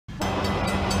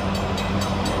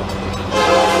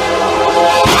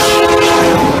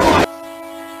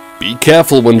Be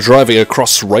careful when driving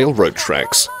across railroad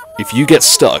tracks. If you get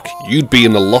stuck, you'd be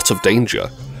in a lot of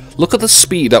danger. Look at the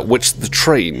speed at which the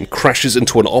train crashes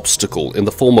into an obstacle in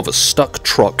the form of a stuck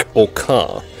truck or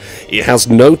car. It has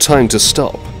no time to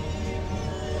stop.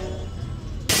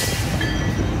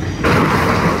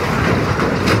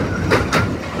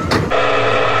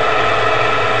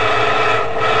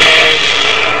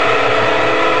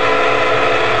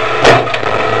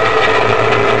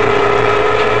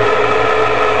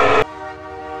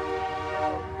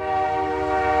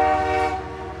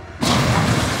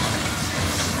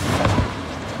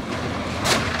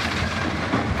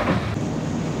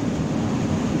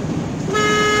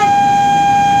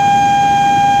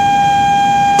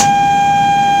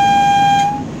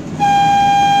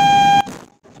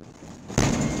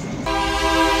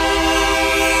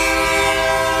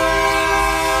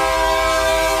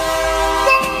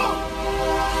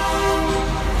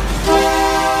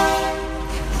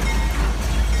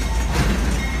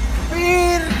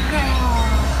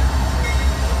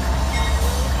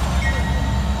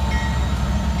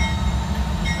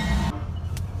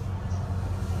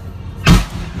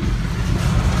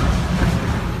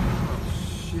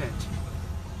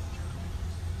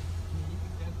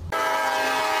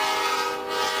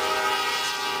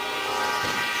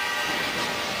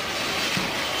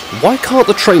 Why can't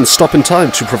the train stop in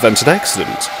time to prevent an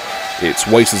accident? Its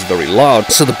weight is very large,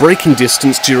 so the braking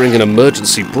distance during an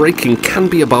emergency braking can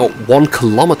be about 1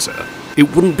 kilometer.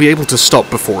 It wouldn't be able to stop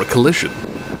before a collision,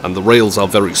 and the rails are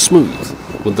very smooth.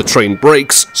 When the train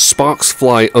brakes, sparks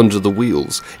fly under the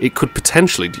wheels. It could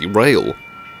potentially derail.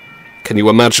 Can you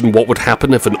imagine what would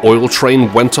happen if an oil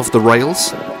train went off the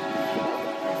rails?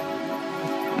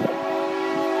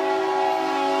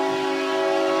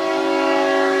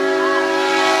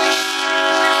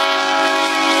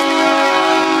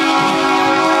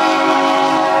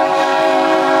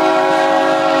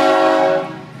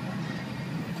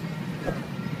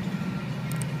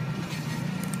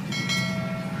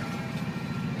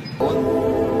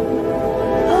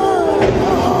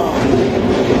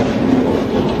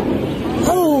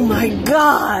 Oh my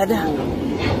God!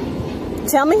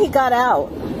 Tell me he got out.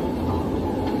 He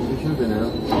should have been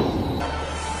out.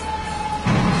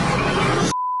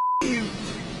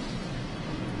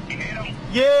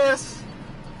 Yes!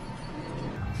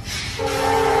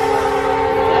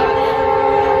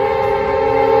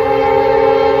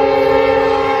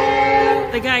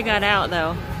 The guy got out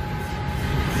though.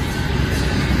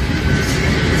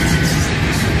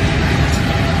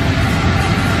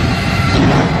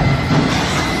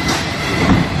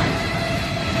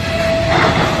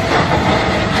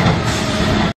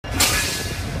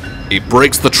 It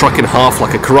breaks the truck in half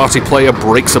like a karate player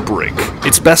breaks a brick.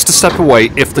 It's best to step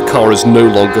away if the car is no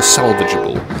longer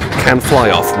salvageable. Can fly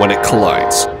off when it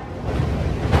collides.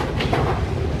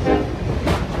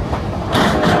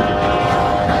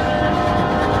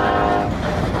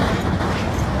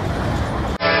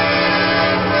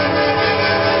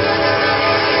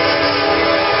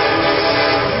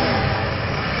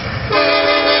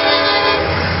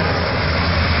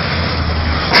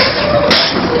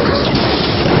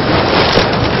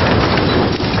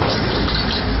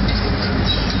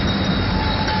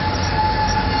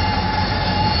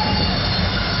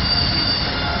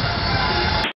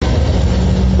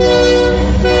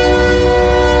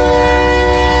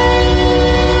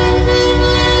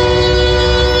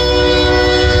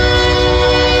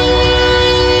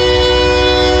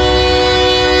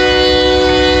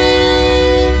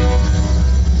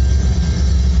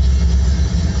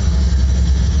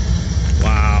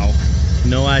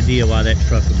 No idea why that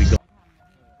truck would be going.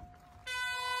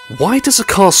 Why does a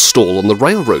car stall on the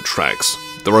railroad tracks?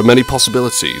 There are many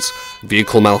possibilities.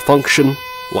 Vehicle malfunction,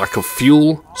 lack of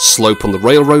fuel, slope on the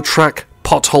railroad track,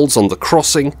 potholes on the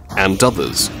crossing, and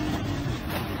others.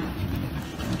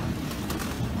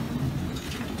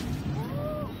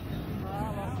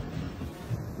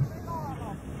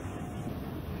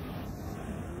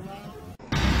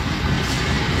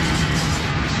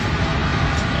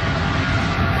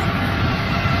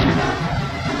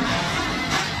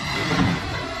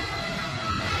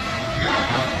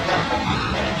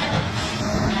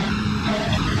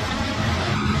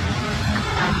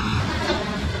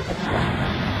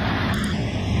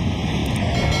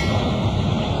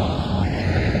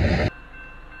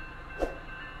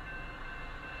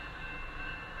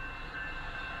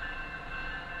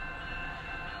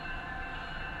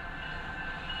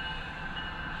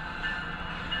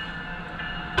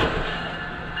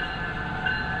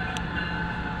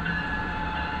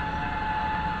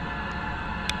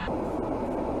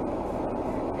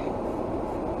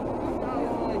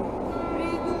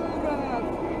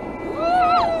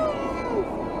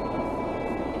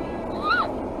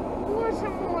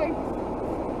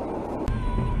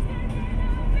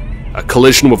 A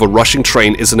collision with a rushing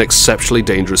train is an exceptionally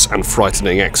dangerous and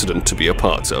frightening accident to be a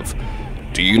part of.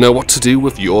 Do you know what to do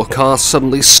if your car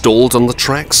suddenly stalled on the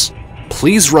tracks?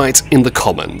 Please write in the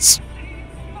comments.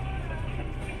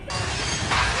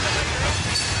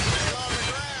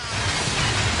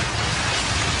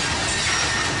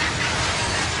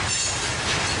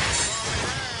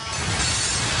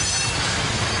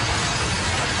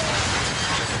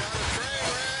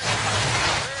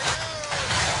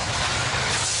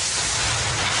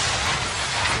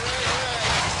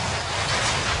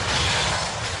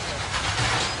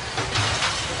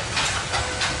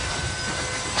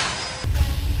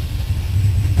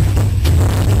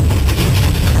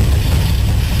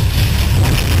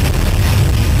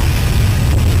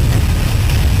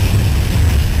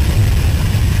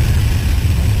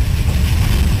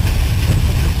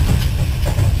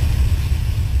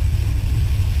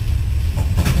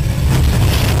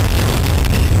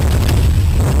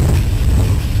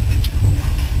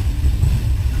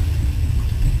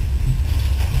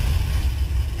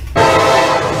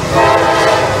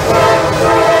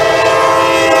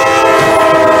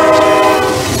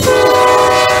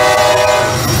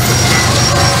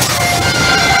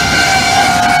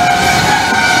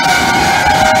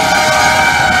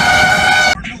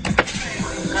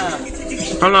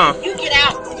 Hold on. You get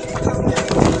out.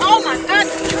 Oh my God,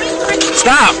 the train's right here.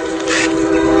 Stop!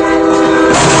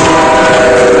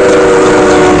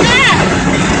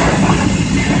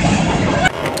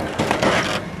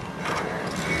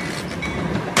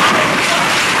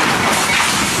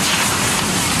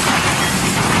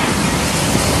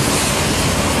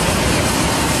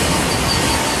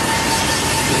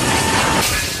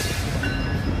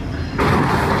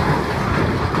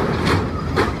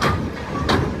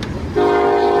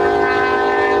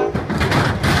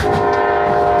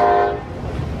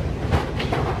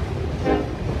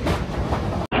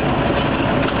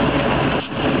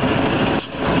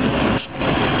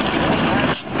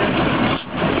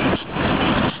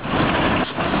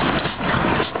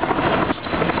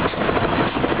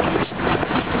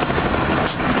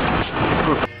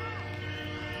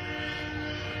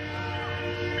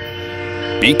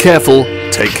 Be careful,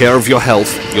 take care of your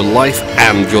health, your life,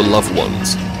 and your loved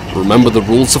ones. Remember the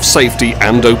rules of safety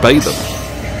and obey them.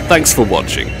 Thanks for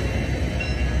watching.